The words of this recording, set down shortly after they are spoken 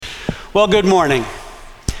Well, good morning.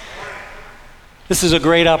 This is a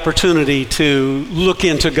great opportunity to look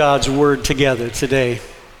into God's Word together today.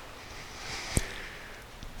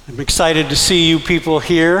 I'm excited to see you people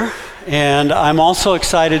here, and I'm also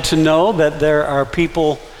excited to know that there are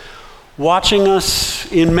people watching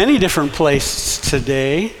us in many different places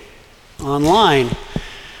today online.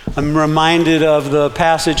 I'm reminded of the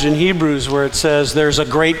passage in Hebrews where it says there's a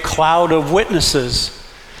great cloud of witnesses.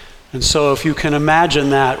 And so if you can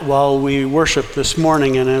imagine that while we worship this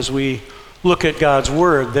morning and as we look at God's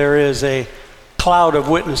Word, there is a cloud of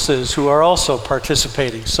witnesses who are also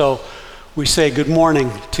participating. So we say good morning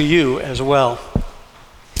to you as well.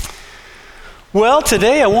 Well,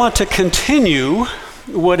 today I want to continue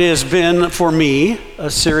what has been for me a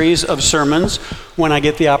series of sermons when I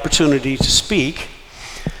get the opportunity to speak.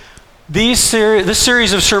 This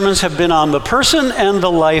series of sermons have been on the person and the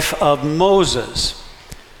life of Moses.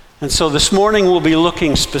 And so this morning we'll be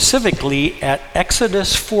looking specifically at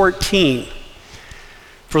Exodus 14.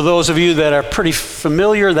 For those of you that are pretty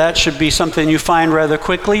familiar, that should be something you find rather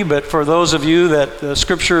quickly, but for those of you that the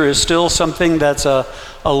scripture is still something that's a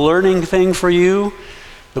learning thing for you,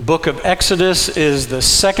 the book of Exodus is the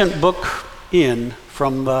second book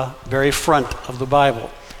from the very front of the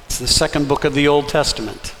Bible. It's the second book of the Old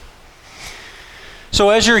Testament.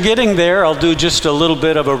 So as you're getting there, I'll do just a little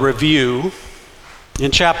bit of a review. In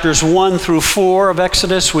chapters 1 through 4 of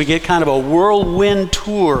Exodus, we get kind of a whirlwind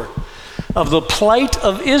tour of the plight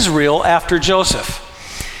of Israel after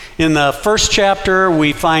Joseph. In the first chapter,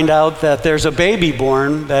 we find out that there's a baby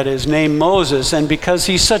born that is named Moses, and because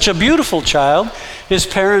he's such a beautiful child, his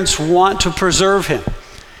parents want to preserve him.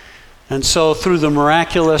 And so through the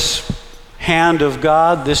miraculous hand of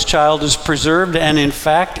God, this child is preserved and in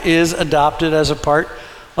fact is adopted as a part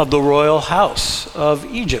of the royal house of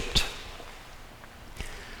Egypt.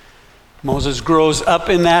 Moses grows up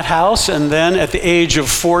in that house, and then at the age of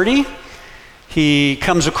 40, he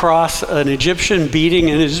comes across an Egyptian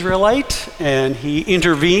beating an Israelite, and he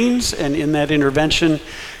intervenes, and in that intervention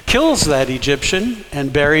kills that Egyptian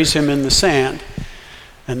and buries him in the sand,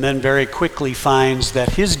 and then very quickly finds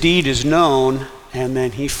that his deed is known, and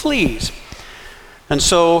then he flees. And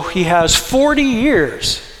so he has 40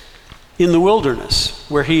 years in the wilderness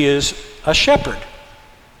where he is a shepherd.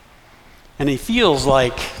 And he feels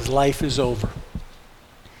like his life is over.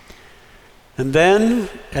 And then,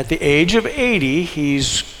 at the age of 80,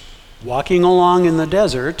 he's walking along in the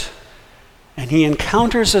desert, and he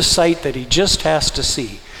encounters a sight that he just has to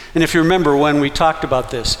see. And if you remember when we talked about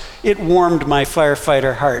this, it warmed my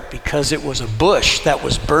firefighter heart because it was a bush that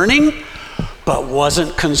was burning, but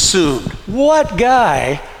wasn't consumed. What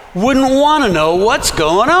guy wouldn't want to know what's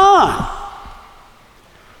going on?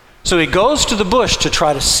 So he goes to the bush to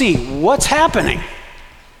try to see what's happening.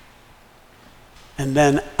 And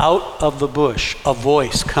then out of the bush, a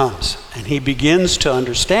voice comes. And he begins to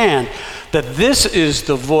understand that this is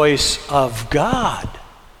the voice of God,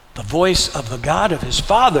 the voice of the God of his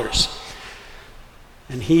fathers.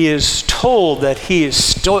 And he is told that he is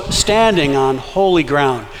standing on holy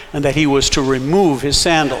ground and that he was to remove his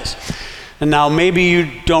sandals. And now maybe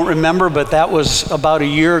you don't remember, but that was about a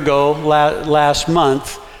year ago, last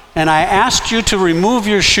month. And I asked you to remove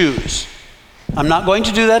your shoes. I'm not going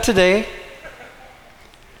to do that today.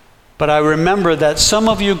 But I remember that some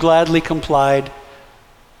of you gladly complied,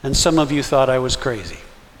 and some of you thought I was crazy.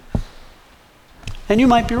 And you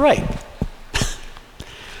might be right.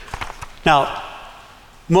 Now,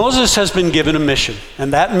 Moses has been given a mission,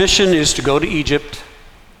 and that mission is to go to Egypt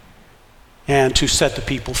and to set the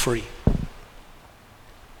people free.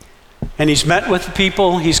 And he's met with the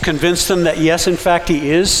people. He's convinced them that yes, in fact,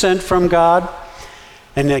 he is sent from God,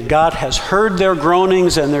 and that God has heard their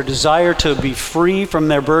groanings and their desire to be free from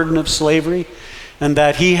their burden of slavery, and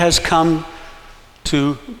that he has come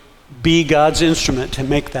to be God's instrument to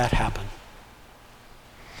make that happen.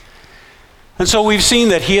 And so we've seen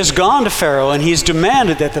that he has gone to Pharaoh, and he's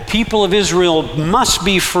demanded that the people of Israel must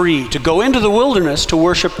be free to go into the wilderness to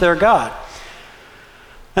worship their God.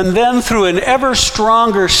 And then through an ever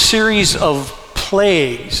stronger series of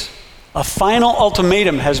plagues, a final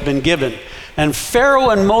ultimatum has been given. And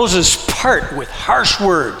Pharaoh and Moses part with harsh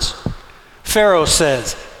words. Pharaoh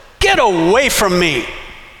says, "Get away from me.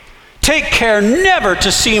 Take care never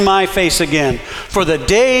to see my face again. For the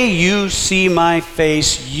day you see my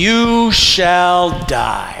face, you shall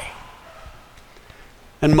die."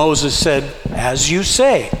 And Moses said, "As you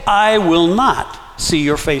say, I will not see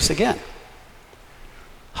your face again."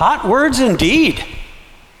 Hot words indeed.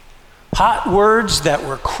 Hot words that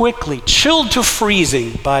were quickly chilled to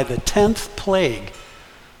freezing by the 10th plague,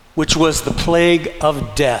 which was the plague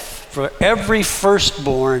of death for every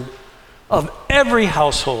firstborn of every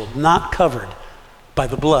household not covered by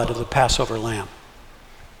the blood of the Passover lamb.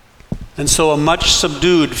 And so a much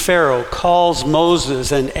subdued Pharaoh calls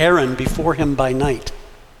Moses and Aaron before him by night.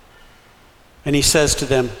 And he says to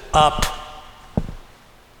them, "Up,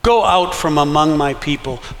 go out from among my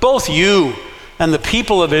people, both you and the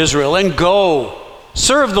people of Israel, and go,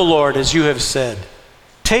 serve the Lord as you have said.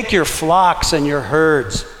 Take your flocks and your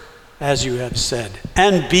herds as you have said,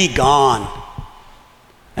 and be gone,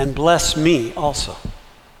 and bless me also."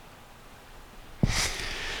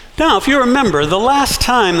 Now, if you remember, the last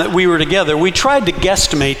time that we were together, we tried to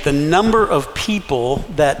guesstimate the number of people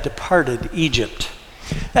that departed Egypt.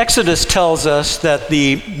 Exodus tells us that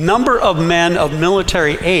the number of men of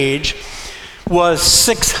military age was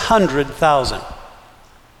 600,000.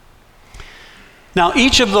 Now,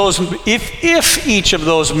 each of those, if each of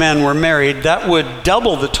those men were married, that would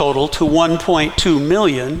double the total to 1.2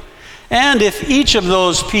 million. And if each of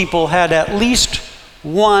those people had at least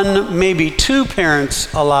one, maybe two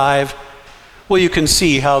parents alive, well, you can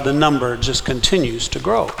see how the number just continues to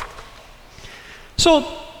grow. So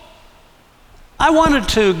I wanted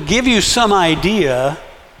to give you some idea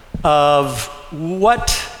of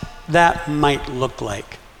what that might look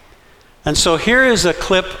like. And so here is a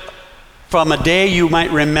clip from a day you might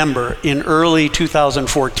remember in early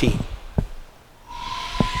 2014.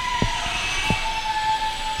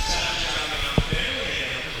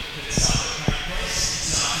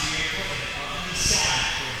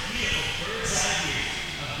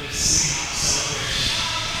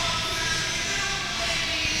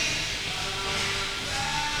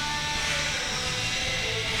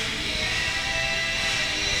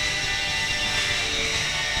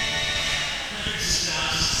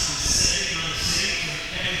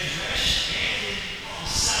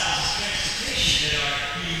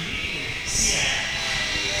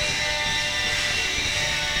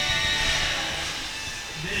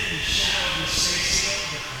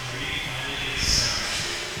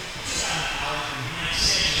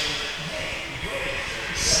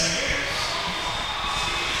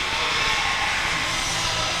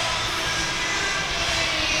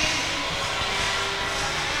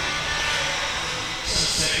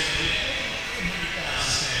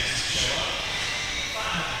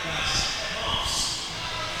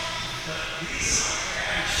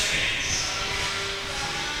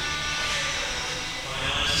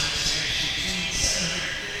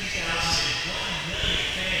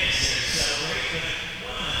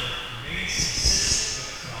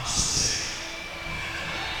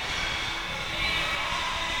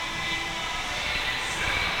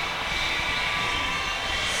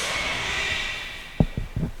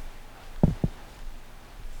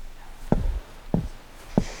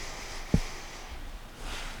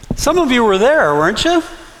 Some of you were there, weren't you?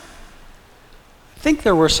 I think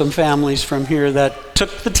there were some families from here that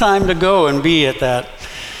took the time to go and be at that.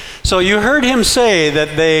 So you heard him say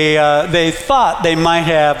that they thought they might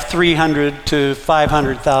have 300 to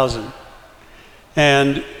 500,000.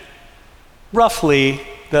 And roughly,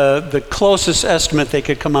 the closest estimate they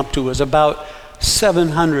could come up to was about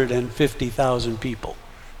 750,000 people.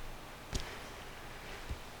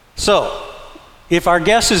 So, if our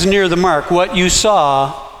guess is near the mark, what you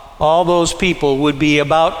saw, all those people would be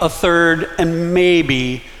about a third and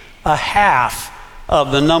maybe a half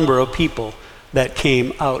of the number of people that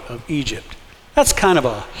came out of Egypt. That's kind of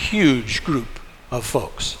a huge group of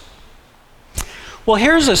folks. Well,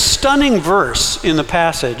 here's a stunning verse in the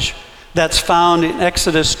passage that's found in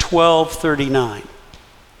Exodus 12:39.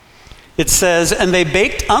 It says, "And they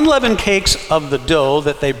baked unleavened cakes of the dough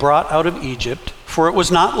that they brought out of Egypt, for it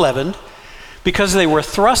was not leavened, because they were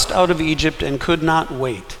thrust out of Egypt and could not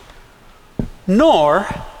wait. Nor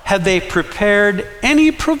had they prepared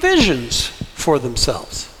any provisions for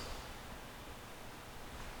themselves."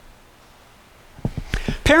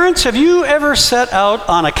 Parents, have you ever set out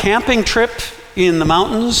on a camping trip in the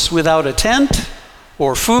mountains without a tent,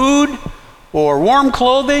 or food, or warm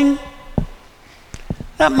clothing?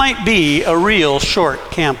 That might be a real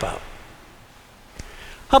short campout.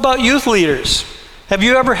 How about youth leaders? Have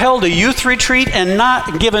you ever held a youth retreat and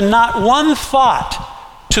not given not one thought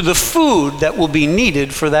to the food that will be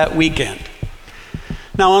needed for that weekend?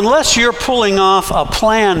 Now, unless you're pulling off a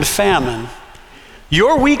planned famine,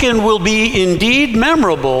 your weekend will be indeed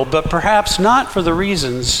memorable, but perhaps not for the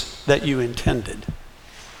reasons that you intended.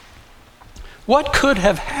 What could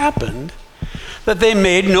have happened that they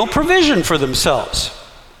made no provision for themselves?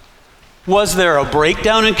 Was there a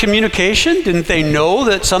breakdown in communication? Didn't they know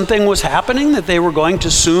that something was happening, that they were going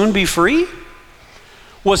to soon be free?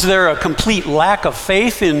 Was there a complete lack of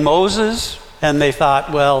faith in Moses and they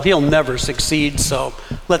thought, well, he'll never succeed, so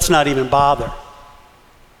let's not even bother.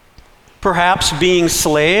 Perhaps being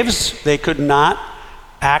slaves, they could not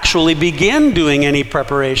actually begin doing any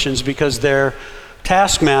preparations because their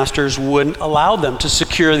taskmasters wouldn't allow them to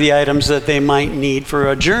secure the items that they might need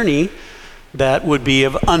for a journey that would be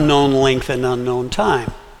of unknown length and unknown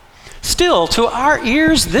time. Still, to our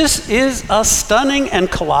ears, this is a stunning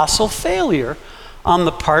and colossal failure on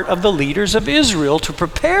the part of the leaders of Israel to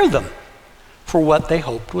prepare them for what they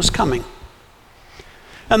hoped was coming.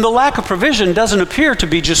 And the lack of provision doesn't appear to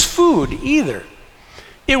be just food either.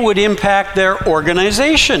 It would impact their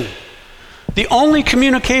organization. The only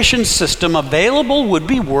communication system available would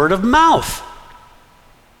be word of mouth.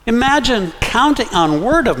 Imagine counting on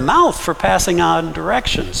word of mouth for passing on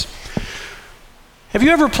directions. Have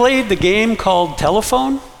you ever played the game called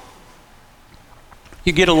telephone?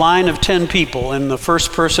 You get a line of 10 people, and the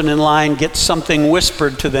first person in line gets something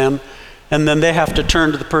whispered to them, and then they have to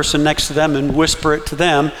turn to the person next to them and whisper it to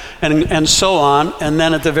them, and so on. And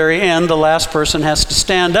then at the very end, the last person has to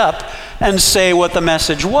stand up and say what the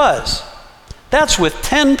message was. That's with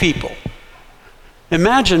 10 people.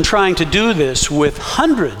 Imagine trying to do this with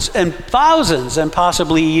hundreds and thousands and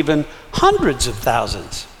possibly even hundreds of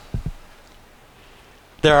thousands.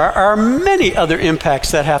 There are many other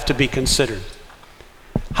impacts that have to be considered.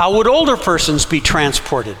 How would older persons be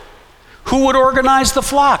transported? Who would organize the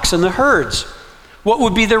flocks and the herds? What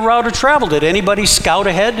would be their route of travel? Did anybody scout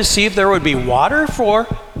ahead to see if there would be water for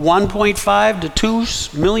 1.5 to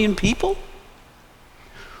 2 million people?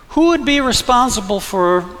 Who would be responsible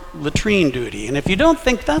for latrine duty? And if you don't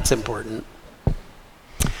think that's important,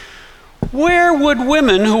 where would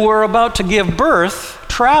women who were about to give birth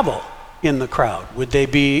travel in the crowd? Would they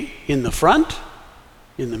be in the front,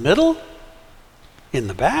 in the middle, in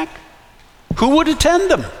the back? Who would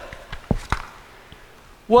attend them?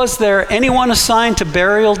 Was there anyone assigned to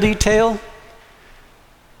burial detail?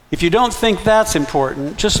 If you don't think that's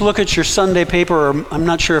important, just look at your Sunday paper, or I'm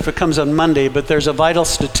not sure if it comes on Monday, but there's a vital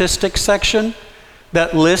statistics section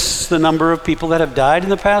that lists the number of people that have died in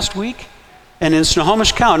the past week. And in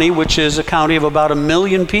Snohomish County, which is a county of about 1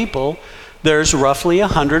 million people, there's roughly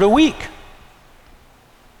 100 a week.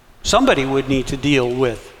 Somebody would need to deal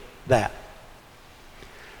with that.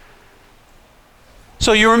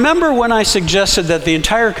 So you remember when I suggested that the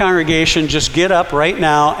entire congregation just get up right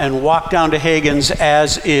now and walk down to Hagen's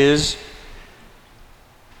as is?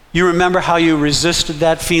 You remember how you resisted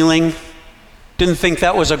that feeling? Didn't think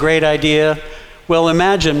that was a great idea? Well,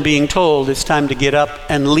 imagine being told it's time to get up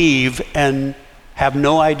and leave and have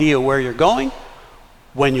no idea where you're going,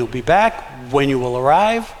 when you'll be back, when you will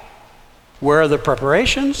arrive, where are the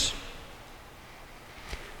preparations?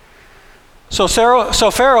 So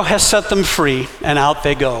Pharaoh has set them free, and out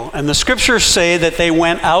they go. And the scriptures say that they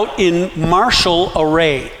went out in martial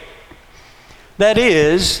array. That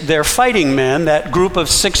is, their fighting men, that group of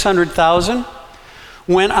 600,000,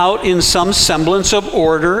 went out in some semblance of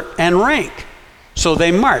order and rank. So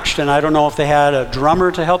they marched, and I don't know if they had a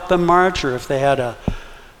drummer to help them march or if they had a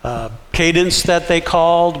cadence that they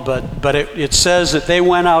called, but it says that they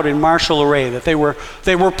went out in martial array, that they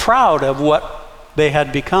were proud of what they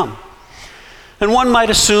had become. And one might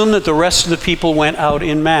assume that the rest of the people went out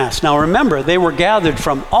in mass. Now remember, they were gathered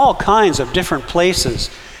from all kinds of different places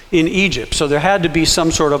in Egypt, so there had to be some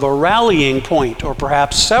sort of a rallying point, or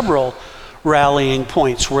perhaps several rallying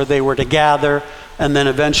points where they were to gather and then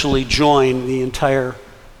eventually join the entire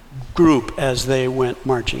group as they went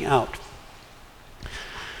marching out.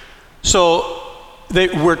 So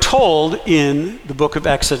we're told in the book of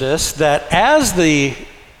Exodus that as the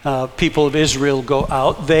people of Israel go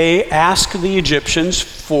out, they ask the Egyptians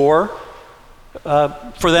for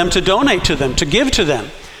them to donate to them, to give to them.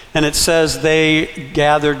 And it says they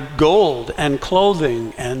gathered gold and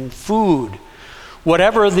clothing and food,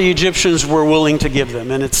 whatever the Egyptians were willing to give them.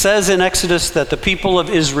 And it says in Exodus that the people of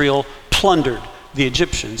Israel plundered the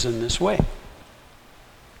Egyptians in this way.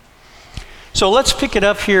 So let's pick it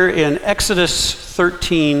up here in Exodus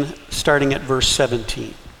 13, starting at verse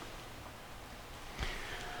 17.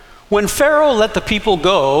 When Pharaoh let the people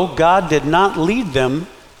go, God did not lead them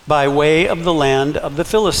by way of the land of the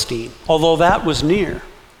Philistine, although that was near.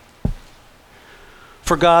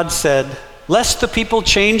 For God said, "Lest the people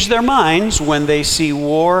change their minds when they see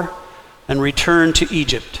war and return to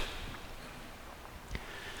Egypt."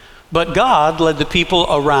 But God led the people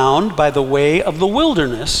around by the way of the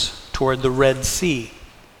wilderness toward the Red Sea.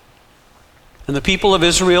 And the people of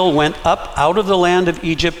Israel went up out of the land of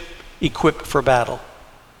Egypt equipped for battle.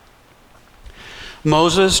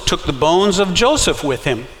 Moses took the bones of Joseph with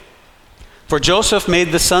him, for Joseph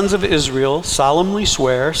made the sons of Israel solemnly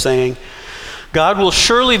swear, saying, God will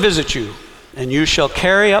surely visit you, and you shall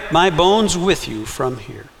carry up my bones with you from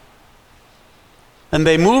here." And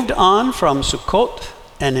they moved on from Sukkot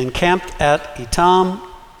and encamped at Etam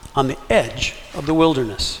on the edge of the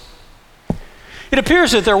wilderness. It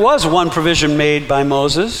appears that there was one provision made by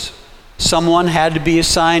Moses. Someone had to be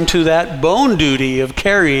assigned to that bone duty of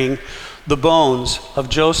carrying the bones of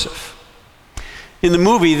Joseph. In the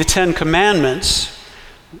movie, The Ten Commandments,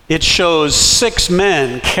 it shows 6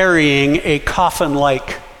 men carrying a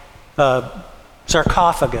coffin-like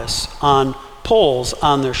sarcophagus on poles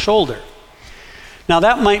on their shoulder. Now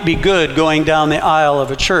that might be good going down the aisle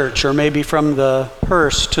of a church, or maybe from the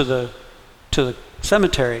hearse to the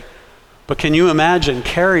cemetery. But can you imagine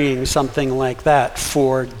carrying something like that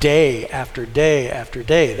for day after day after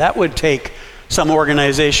day? That would take some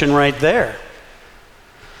organization right there.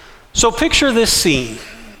 So picture this scene.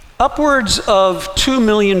 Upwards of 2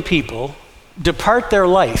 million people depart their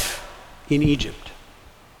life in Egypt.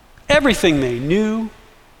 Everything they knew,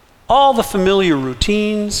 all the familiar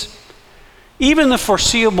routines, even the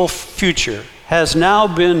foreseeable future has now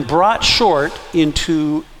been brought short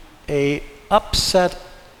into an upset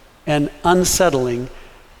and unsettling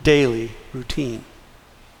daily routine.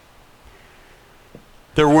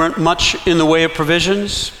 There weren't much in the way of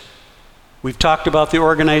provisions. We've talked about the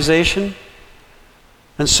organization.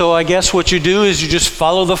 And so I guess what you do is you just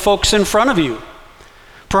follow the folks in front of you.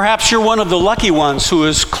 Perhaps you're one of the lucky ones who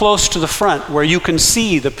is close to the front, where you can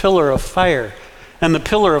see the pillar of fire and the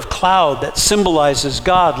pillar of cloud that symbolizes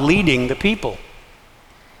God leading the people.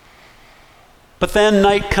 But then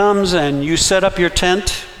night comes and you set up your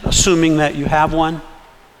tent, assuming that you have one,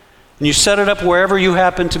 and you set it up wherever you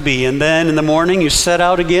happen to be, and then in the morning you set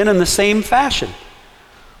out again in the same fashion.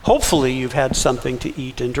 Hopefully you've had something to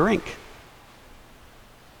eat and drink.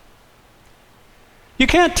 You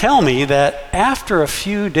can't tell me that after a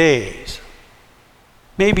few days,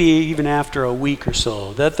 maybe even after a week or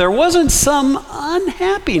so, that there wasn't some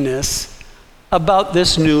unhappiness about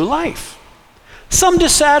this new life. Some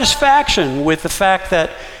dissatisfaction with the fact that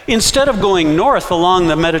instead of going north along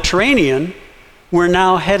the Mediterranean, we're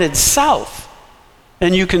now headed south,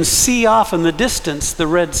 and you can see off in the distance the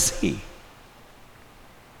Red Sea.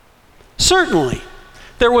 Certainly,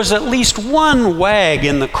 there was at least one wag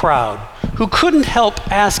in the crowd who couldn't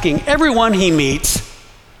help asking everyone he meets,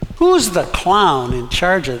 "Who's the clown in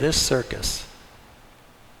charge of this circus?"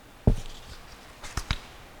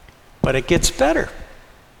 But it gets better.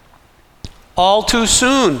 All too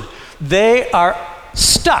soon, they are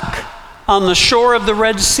stuck on the shore of the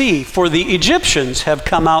Red Sea, for the Egyptians have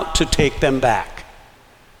come out to take them back.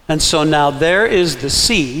 And so now there is the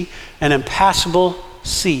sea, an impassable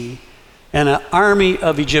sea, and an army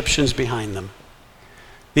of Egyptians behind them.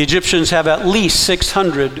 The Egyptians have at least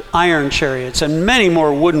 600 iron chariots and many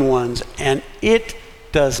more wooden ones, and it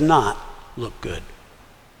does not look good.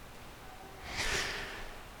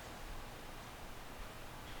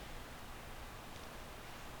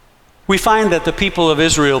 We find that the people of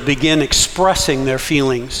Israel begin expressing their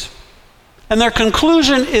feelings. And their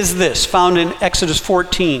conclusion is this, found in Exodus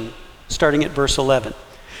 14, starting at verse 11.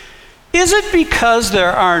 "Is it because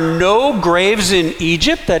there are no graves in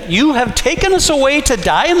Egypt that you have taken us away to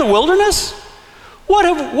die in the wilderness? What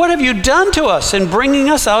have you done to us in bringing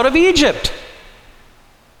us out of Egypt?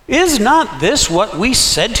 Is not this what we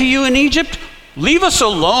said to you in Egypt? Leave us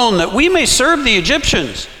alone that we may serve the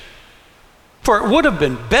Egyptians. For it would have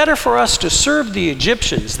been better for us to serve the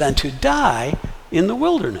Egyptians than to die in the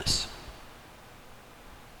wilderness."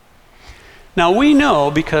 Now we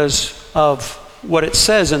know, because of what it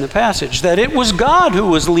says in the passage, that it was God who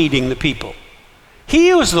was leading the people.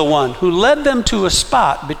 He was the one who led them to a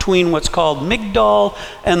spot between what's called Migdol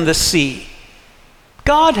and the sea.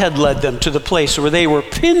 God had led them to the place where they were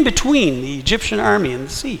pinned between the Egyptian army and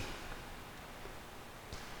the sea.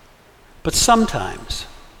 But sometimes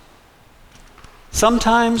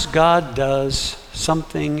God does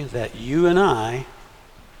something that you and I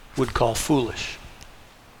would call foolish.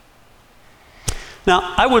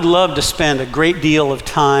 Now, I would love to spend a great deal of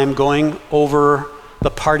time going over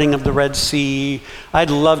the parting of the Red Sea.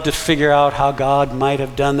 I'd love to figure out how God might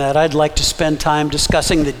have done that. I'd like to spend time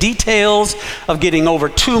discussing the details of getting over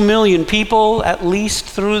 2 million people at least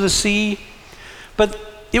through the sea. But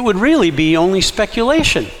it would really be only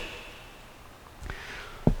speculation.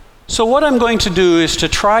 So what I'm going to do is to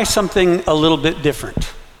try something a little bit different.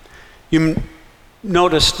 You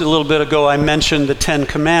noticed a little bit ago I mentioned the Ten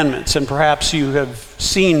Commandments, and perhaps you have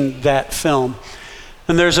seen that film.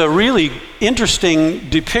 And there's a really interesting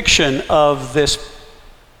depiction of this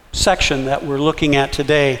section that we're looking at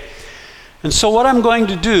today. And so what I'm going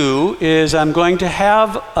to do is I'm going to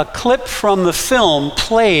have a clip from the film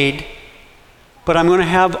played, but I'm going to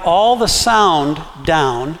have all the sound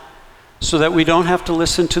down so that we don't have to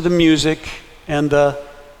listen to the music and the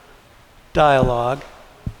dialogue.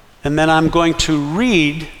 And then I'm going to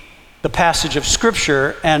read the passage of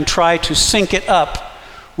Scripture and try to sync it up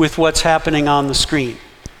with what's happening on the screen.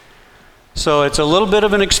 So it's a little bit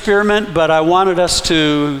of an experiment, but I wanted us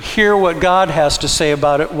to hear what God has to say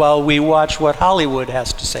about it while we watch what Hollywood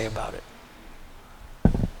has to say about it.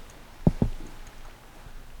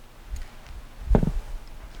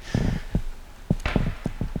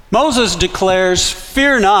 Moses declares,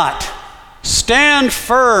 "Fear not, stand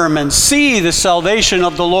firm and see the salvation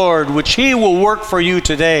of the Lord, which he will work for you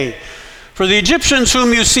today. For the Egyptians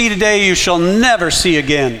whom you see today, you shall never see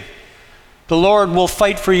again. The Lord will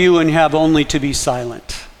fight for you, and you have only to be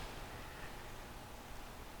silent."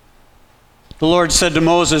 The Lord said to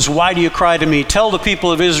Moses, "Why do you cry to me? Tell the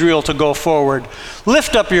people of Israel to go forward.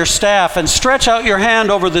 Lift up your staff and stretch out your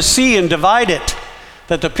hand over the sea and divide it,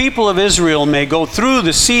 that the people of Israel may go through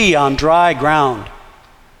the sea on dry ground.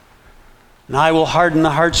 And I will harden the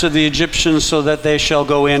hearts of the Egyptians so that they shall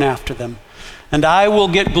go in after them. And I will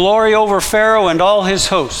get glory over Pharaoh and all his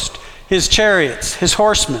host, his chariots, his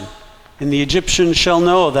horsemen. And the Egyptians shall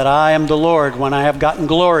know that I am the Lord when I have gotten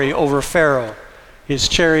glory over Pharaoh, his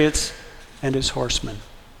chariots, and his horsemen."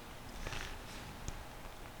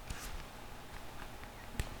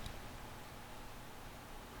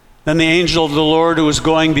 Then the angel of the Lord, who was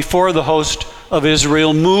going before the host of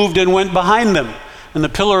Israel, moved and went behind them. And the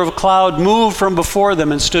pillar of cloud moved from before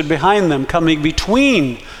them and stood behind them, coming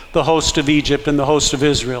between the host of Egypt and the host of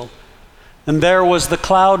Israel. And there was the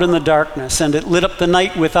cloud and the darkness, and it lit up the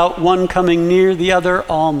night without one coming near the other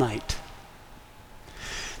all night.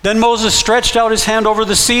 Then Moses stretched out his hand over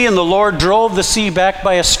the sea, and the Lord drove the sea back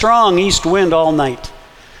by a strong east wind all night,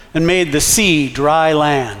 and made the sea dry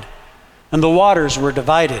land, and the waters were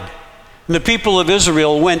divided. And the people of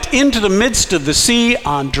Israel went into the midst of the sea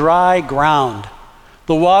on dry ground,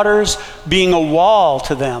 the waters being a wall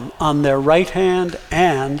to them on their right hand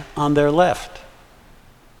and on their left.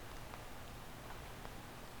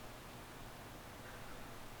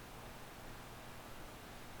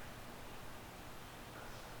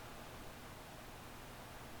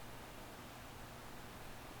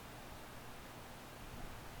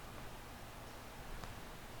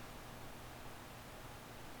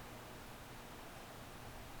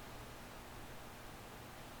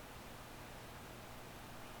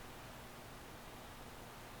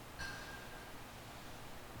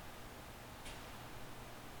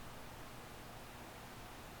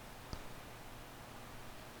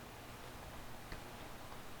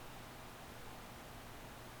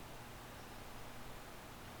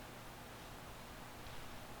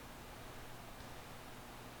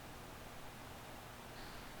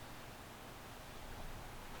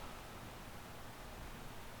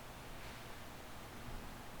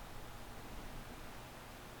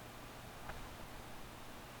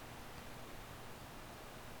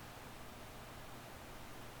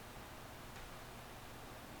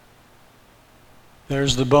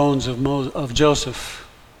 There's the bones of Joseph.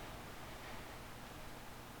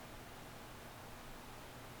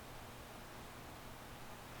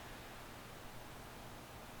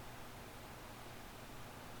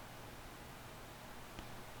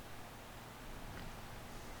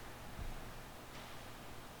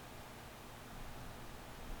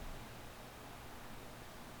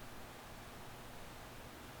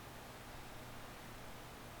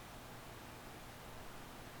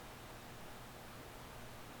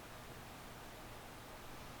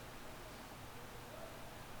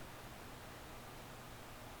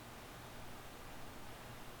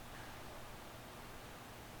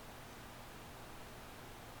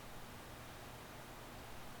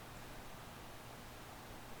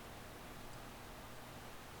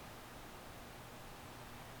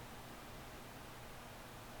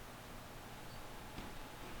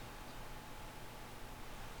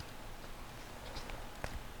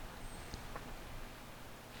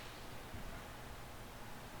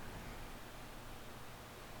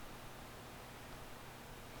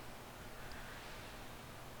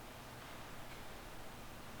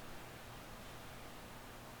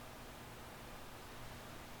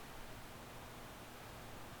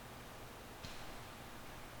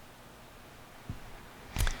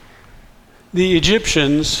 The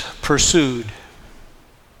Egyptians pursued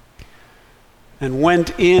and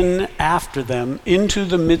went in after them into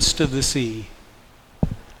the midst of the sea.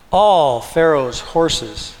 All Pharaoh's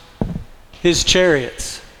horses, his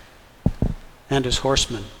chariots, and his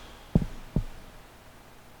horsemen.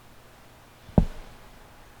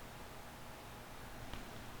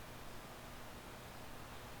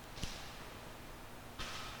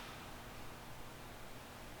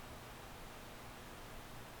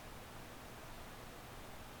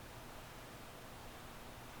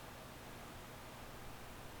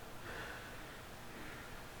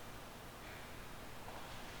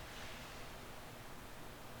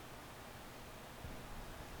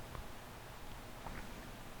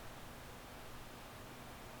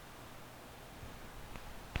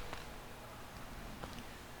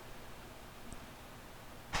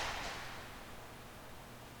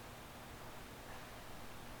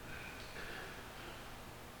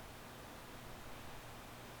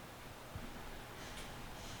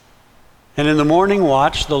 And in the morning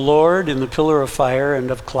watch, the Lord, in the pillar of fire and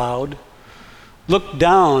of cloud, looked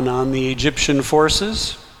down on the Egyptian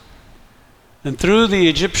forces and threw the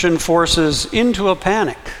Egyptian forces into a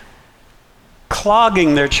panic,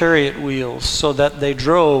 clogging their chariot wheels so that they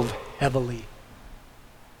drove heavily.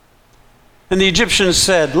 And the Egyptians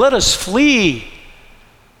said, "Let us flee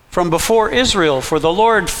from before Israel, for the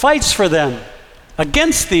Lord fights for them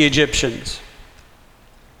against the Egyptians."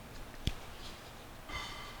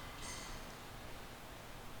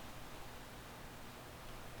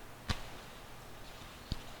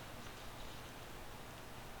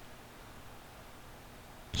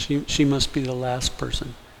 She must be the last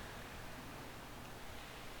person.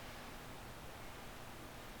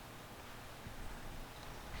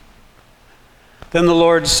 Then the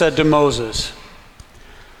Lord said to Moses,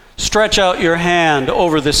 "Stretch out your hand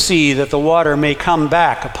over the sea, that the water may come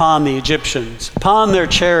back upon the Egyptians, upon their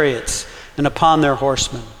chariots, and upon their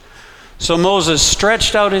horsemen." So Moses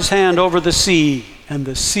stretched out his hand over the sea, and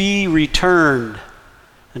the sea returned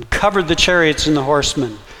and covered the chariots and the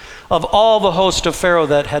horsemen. Of all the host of Pharaoh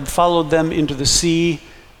that had followed them into the sea,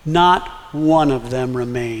 not one of them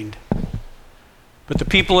remained. But the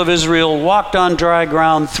people of Israel walked on dry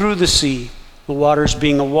ground through the sea, the waters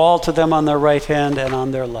being a wall to them on their right hand and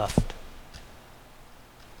on their left.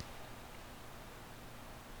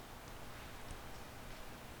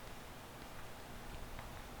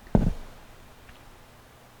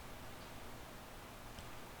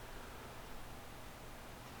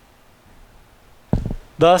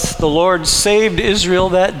 Thus the Lord saved Israel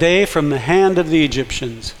that day from the hand of the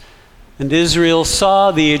Egyptians. And Israel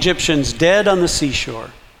saw the Egyptians dead on the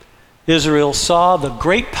seashore. Israel saw the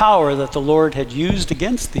great power that the Lord had used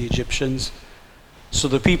against the Egyptians. So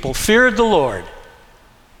the people feared the Lord,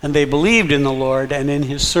 and they believed in the Lord and in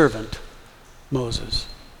his servant, Moses.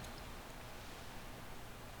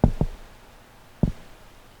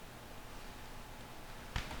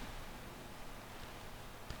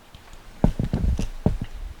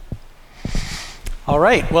 All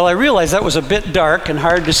right. Well, I realize that was a bit dark and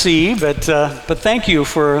hard to see, but thank you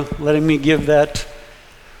for letting me give that,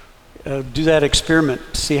 do that experiment,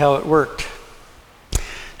 see how it worked.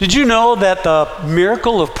 Did you know that the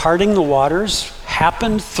miracle of parting the waters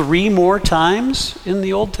happened 3 more times in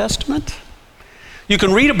the Old Testament? You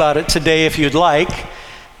can read about it today if you'd like.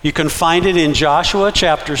 You can find it in Joshua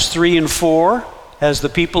chapters 3 and 4 as the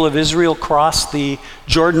people of Israel crossed the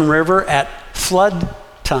Jordan River at flood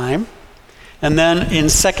time. And then in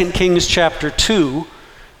 2 Kings chapter 2,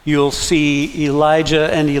 you'll see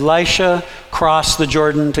Elijah and Elisha cross the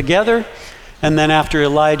Jordan together. And then after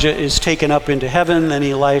Elijah is taken up into heaven, then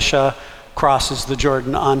Elisha crosses the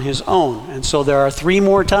Jordan on his own. And so there are 3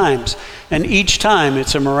 more times. And each time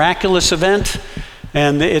it's a miraculous event.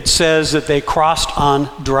 And it says that they crossed on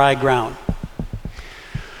dry ground.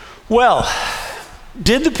 Well,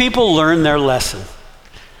 did the people learn their lesson?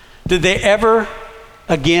 Did they ever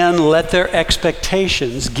again let their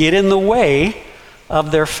expectations get in the way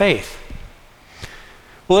of their faith?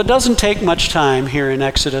 Well, it doesn't take much time here in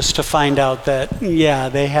Exodus to find out that, yeah,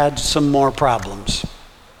 they had some more problems.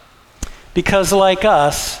 Because like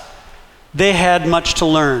us, they had much to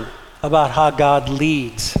learn about how God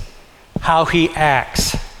leads, how he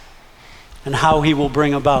acts, and how he will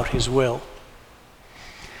bring about his will.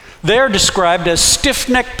 They're described as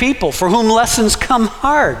stiff-necked people for whom lessons come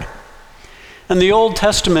hard. And the Old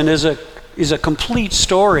Testament is a complete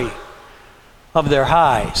story of their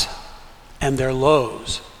highs and their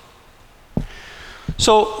lows.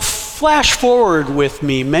 So flash forward with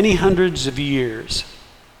me many hundreds of years,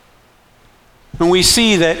 and we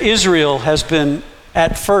see that Israel has been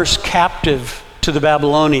at first captive to the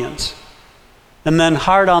Babylonians. And then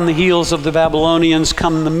hard on the heels of the Babylonians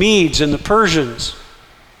come the Medes and the Persians.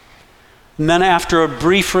 And then after a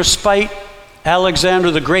brief respite,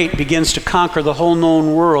 Alexander the Great begins to conquer the whole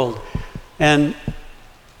known world, and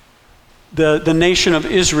the nation of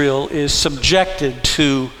Israel is subjected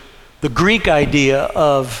to the Greek idea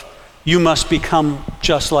of you must become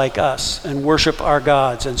just like us and worship our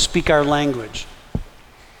gods and speak our language.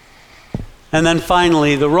 And then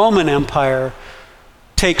finally, the Roman Empire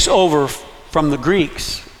takes over from the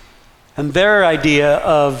Greeks, and their idea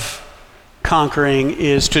of conquering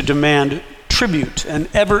is to demand tribute and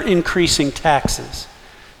ever-increasing taxes.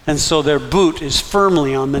 And so their boot is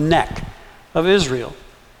firmly on the neck of Israel.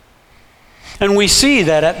 And we see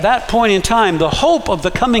that at that point in time, the hope of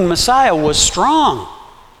the coming Messiah was strong.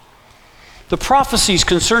 The prophecies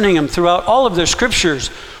concerning him throughout all of their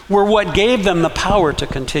scriptures were what gave them the power to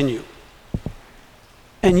continue.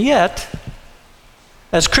 And yet,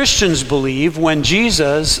 as Christians believe, when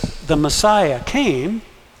Jesus, the Messiah, came,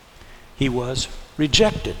 he was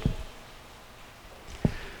rejected.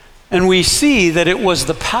 And we see that it was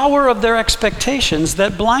the power of their expectations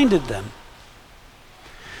that blinded them.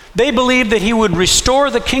 They believed that he would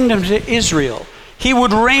restore the kingdom to Israel. He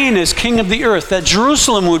would reign as king of the earth, that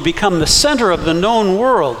Jerusalem would become the center of the known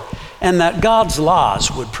world, and that God's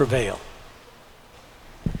laws would prevail.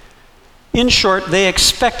 In short, they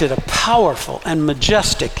expected a powerful and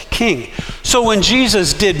majestic king. So when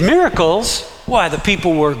Jesus did miracles, why, the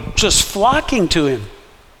people were just flocking to him.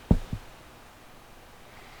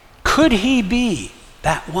 Could he be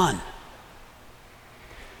that one?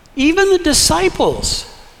 Even the disciples,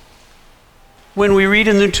 when we read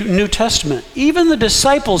in the New Testament, even the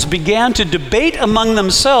disciples began to debate among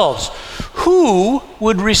themselves who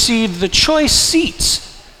would receive the choice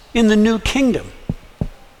seats in the new kingdom.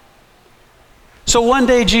 So one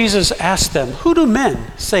day Jesus asked them, "Who do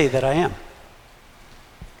men say that I am?"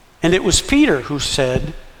 And it was Peter who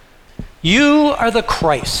said, "You are the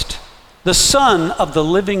Christ, the Son of the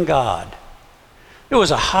living God." It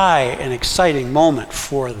was a high and exciting moment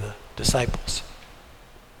for the disciples.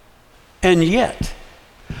 And yet,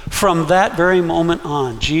 from that very moment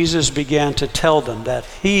on, Jesus began to tell them that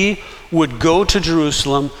he would go to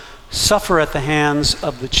Jerusalem, suffer at the hands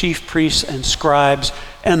of the chief priests and scribes,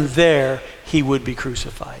 and there he would be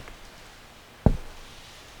crucified.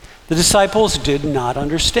 The disciples did not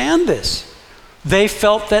understand this. They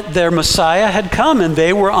felt that their Messiah had come and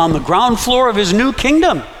they were on the ground floor of his new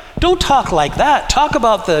kingdom. Don't talk like that. Talk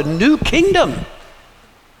about the new kingdom.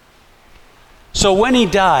 So when he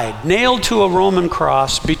died, nailed to a Roman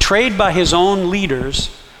cross, betrayed by his own leaders,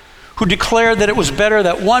 who declared that it was better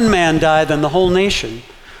that one man die than the whole nation,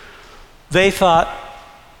 they thought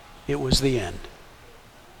it was the end.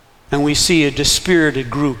 And we see a dispirited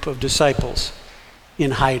group of disciples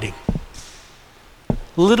in hiding.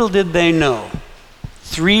 Little did they know,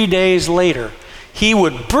 3 days later, he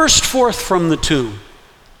would burst forth from the tomb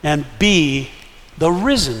and be the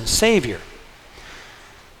risen Savior.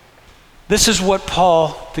 This is what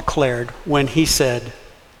Paul declared when he said,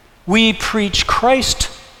 "We preach Christ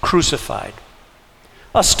crucified,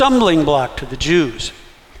 a stumbling block to the Jews,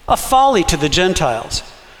 a folly to the Gentiles,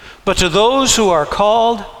 but to those who are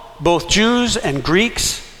called, both Jews and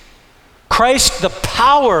Greeks, Christ the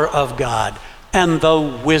power of God and the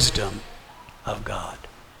wisdom of God."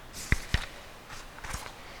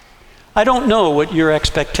 I don't know what your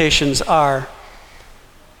expectations are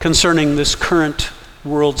concerning this current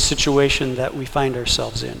world situation that we find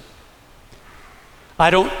ourselves in.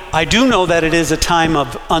 I do know that it is a time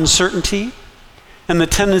of uncertainty, and the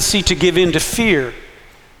tendency to give in to fear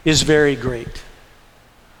is very great.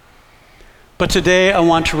 But today I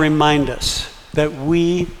want to remind us that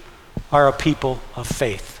we are a people of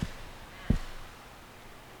faith.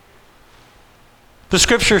 The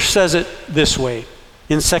scripture says it this way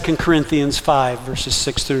in 2 Corinthians 5, verses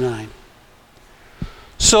 6 through 9.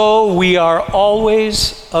 "So we are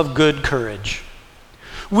always of good courage.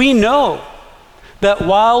 We know that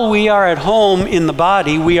while we are at home in the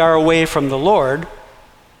body, we are away from the Lord,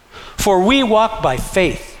 for we walk by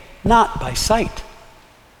faith, not by sight.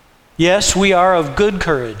 Yes, we are of good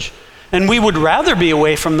courage, and we would rather be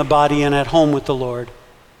away from the body and at home with the Lord.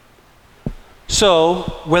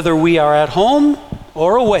 So, whether we are at home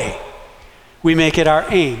or away, we make it our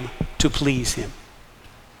aim to please him."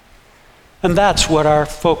 And that's what our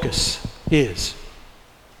focus is.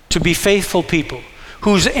 To be faithful people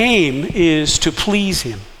whose aim is to please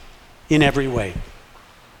him in every way.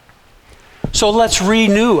 So let's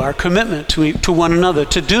renew our commitment to one another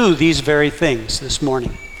to do these very things this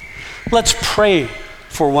morning. Let's pray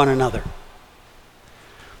for one another.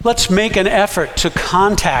 Let's make an effort to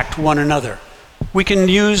contact one another. We can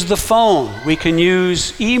use the phone. We can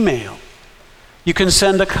use email. You can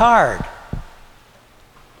send a card.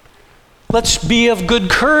 Let's be of good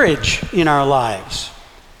courage in our lives,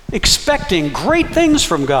 expecting great things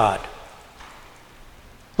from God.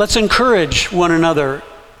 Let's encourage one another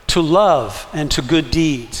to love and to good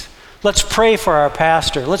deeds. Let's pray for our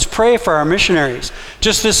pastor. Let's pray for our missionaries.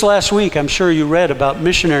 Just this last week, I'm sure you read about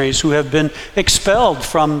missionaries who have been expelled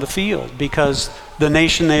from the field because the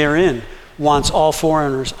nation they are in wants all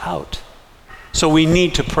foreigners out. So we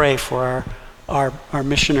need to pray for our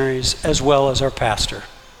missionaries as well as our pastor.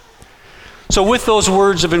 So with those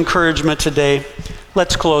words of encouragement today,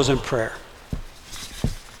 let's close in prayer.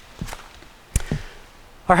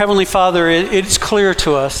 Our Heavenly Father, it's clear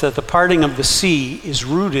to us that the parting of the sea is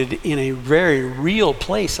rooted in a very real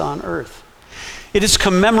place on earth. It is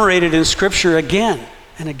commemorated in Scripture again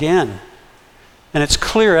and again. And it's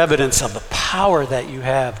clear evidence of the power that you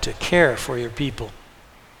have to care for your people.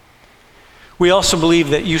 We also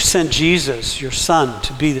believe that you sent Jesus, your Son,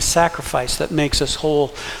 to be the sacrifice that makes us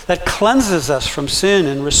whole, that cleanses us from sin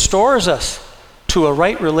and restores us to a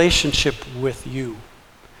right relationship with you.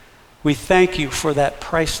 We thank you for that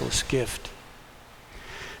priceless gift.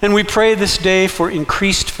 And we pray this day for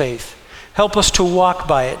increased faith. Help us to walk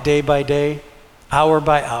by it day by day, hour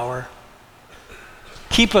by hour.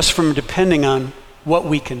 Keep us from depending on what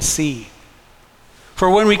we can see. For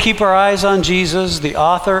when we keep our eyes on Jesus, the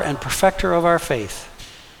author and perfecter of our faith,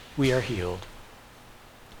 we are healed.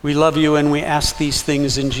 We love you and we ask these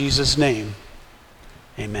things in Jesus' name.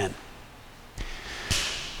 Amen.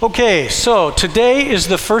 Okay, so today is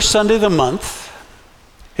the first Sunday of the month,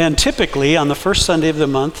 and typically on the first Sunday of the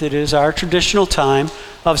month, it is our traditional time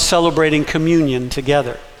of celebrating communion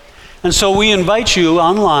together. And so we invite you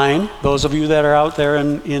online, those of you that are out there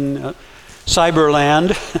in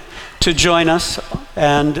Cyberland, to join us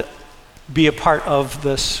and be a part of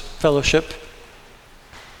this fellowship.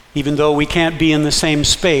 Even though we can't be in the same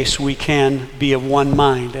space, we can be of one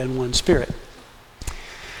mind and one spirit.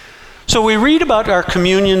 So we read about our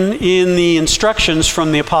communion in the instructions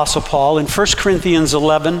from the Apostle Paul in 1 Corinthians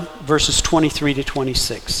 11, verses 23 to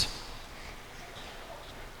 26.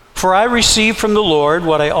 For I received from the Lord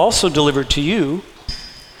what I also delivered to you,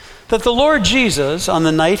 that the Lord Jesus, on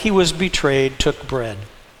the night he was betrayed, took bread.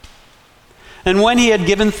 And when he had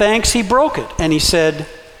given thanks, he broke it, and he said,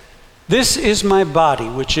 "This is my body,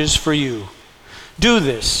 which is for you. Do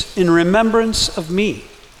this in remembrance of me."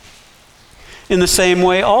 In the same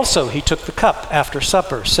way also he took the cup after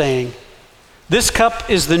supper, saying, "This cup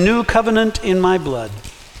is the new covenant in my blood.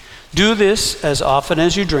 Do this as often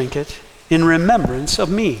as you drink it in remembrance of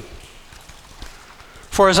me.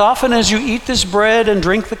 For as often as you eat this bread and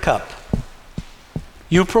drink the cup,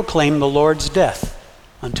 you proclaim the Lord's death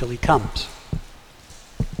until he comes."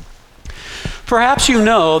 Perhaps you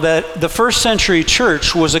know that the first century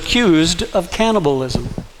church was accused of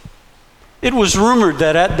cannibalism. It was rumored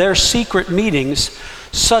that at their secret meetings,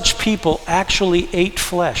 such people actually ate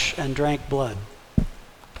flesh and drank blood.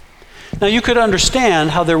 Now you could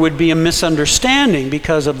understand how there would be a misunderstanding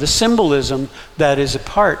because of the symbolism that is a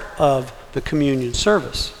part of the communion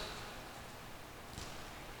service.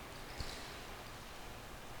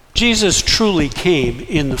 Jesus truly came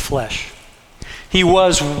in the flesh. He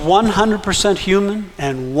was 100% human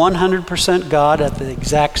and 100% God at the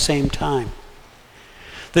exact same time.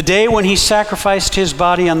 The day when he sacrificed his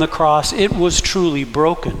body on the cross, it was truly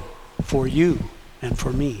broken for you and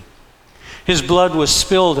for me. His blood was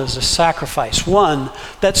spilled as a sacrifice, one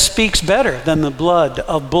that speaks better than the blood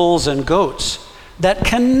of bulls and goats, that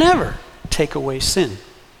can never take away sin.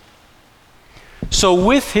 So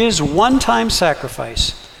with his one-time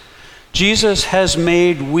sacrifice, Jesus has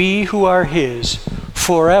made we who are his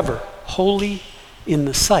forever holy in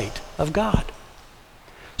the sight of God.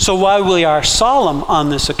 So while we are solemn on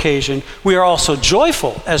this occasion, we are also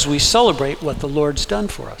joyful as we celebrate what the Lord's done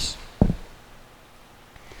for us.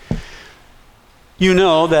 You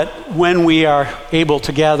know that when we are able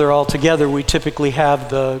to gather all together, we typically have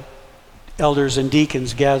the elders and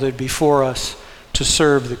deacons gathered before us to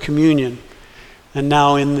serve the communion. And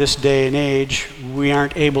now in this day and age, we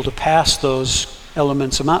aren't able to pass those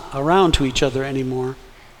elements around to each other anymore.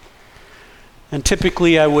 And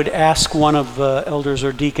typically I would ask one of the elders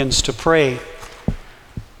or deacons to pray,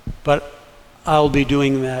 but I'll be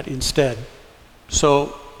doing that instead.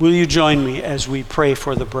 So will you join me as we pray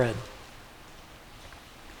for the bread?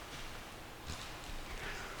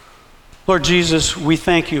 Lord Jesus, we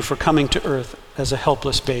thank you for coming to earth as a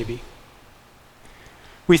helpless baby.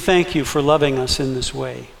 We thank you for loving us in this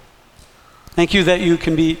way. Thank you that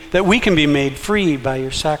we can be made free by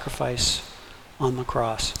your sacrifice on the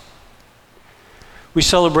cross. We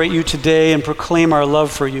celebrate you today and proclaim our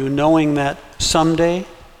love for you, knowing that someday,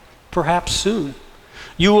 perhaps soon,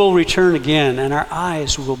 you will return again and our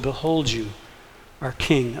eyes will behold you, our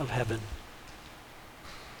King of heaven.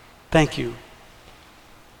 Thank you.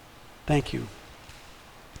 Thank you.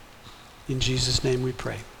 In Jesus' name we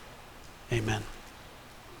pray. Amen.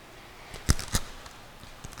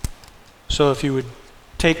 So if you would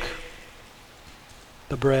take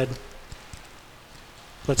the bread,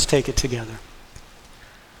 let's take it together.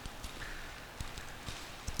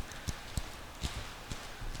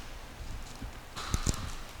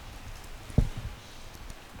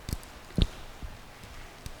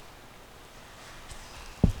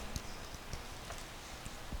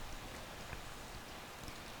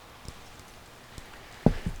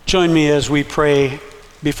 Join me as we pray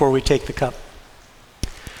before we take the cup.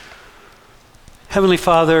 Heavenly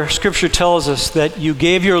Father, Scripture tells us that you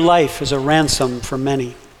gave your life as a ransom for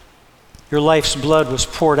many. Your life's blood was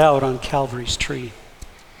poured out on Calvary's tree.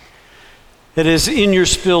 It is in your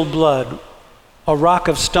spilled blood, a rock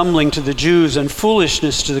of stumbling to the Jews and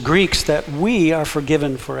foolishness to the Greeks, that we are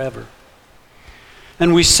forgiven forever.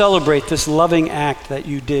 And we celebrate this loving act that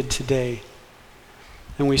you did today.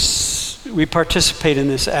 And we participate in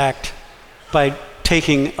this act by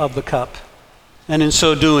taking of the cup. And in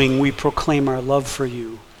so doing, we proclaim our love for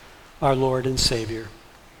you, our Lord and Savior.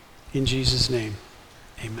 In Jesus' name,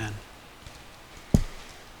 amen.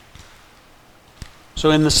 So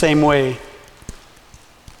in the same way,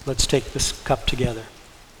 let's take this cup together.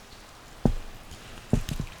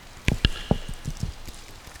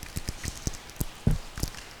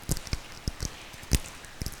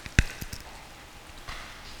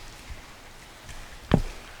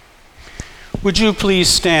 Would you please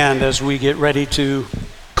stand as we get ready to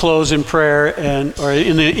close in prayer or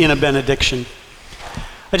in a benediction?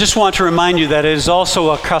 I just want to remind you that it is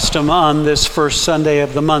also a custom on this first Sunday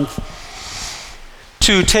of the month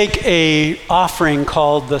to take an offering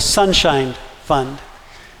called the Sunshine Fund.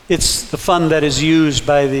 It's the fund that is used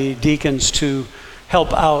by the deacons to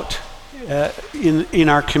help out in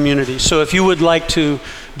our community. So if you would like to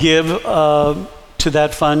give to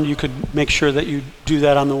that fund, you could make sure that you do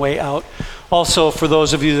that on the way out. Also, for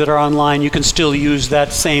those of you that are online, you can still use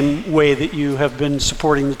that same way that you have been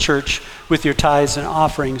supporting the church with your tithes and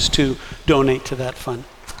offerings to donate to that fund.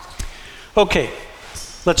 Okay,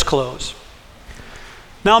 let's close.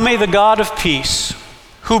 Now may the God of peace,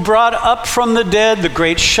 who brought up from the dead the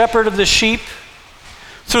great shepherd of the sheep,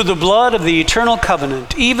 through the blood of the eternal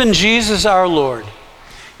covenant, even Jesus our Lord,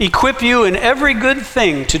 equip you in every good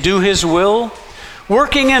thing to do his will,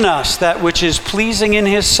 working in us that which is pleasing in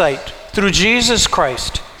his sight, through Jesus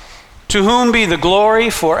Christ, to whom be the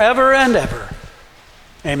glory forever and ever.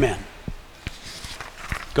 Amen.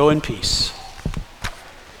 Go in peace.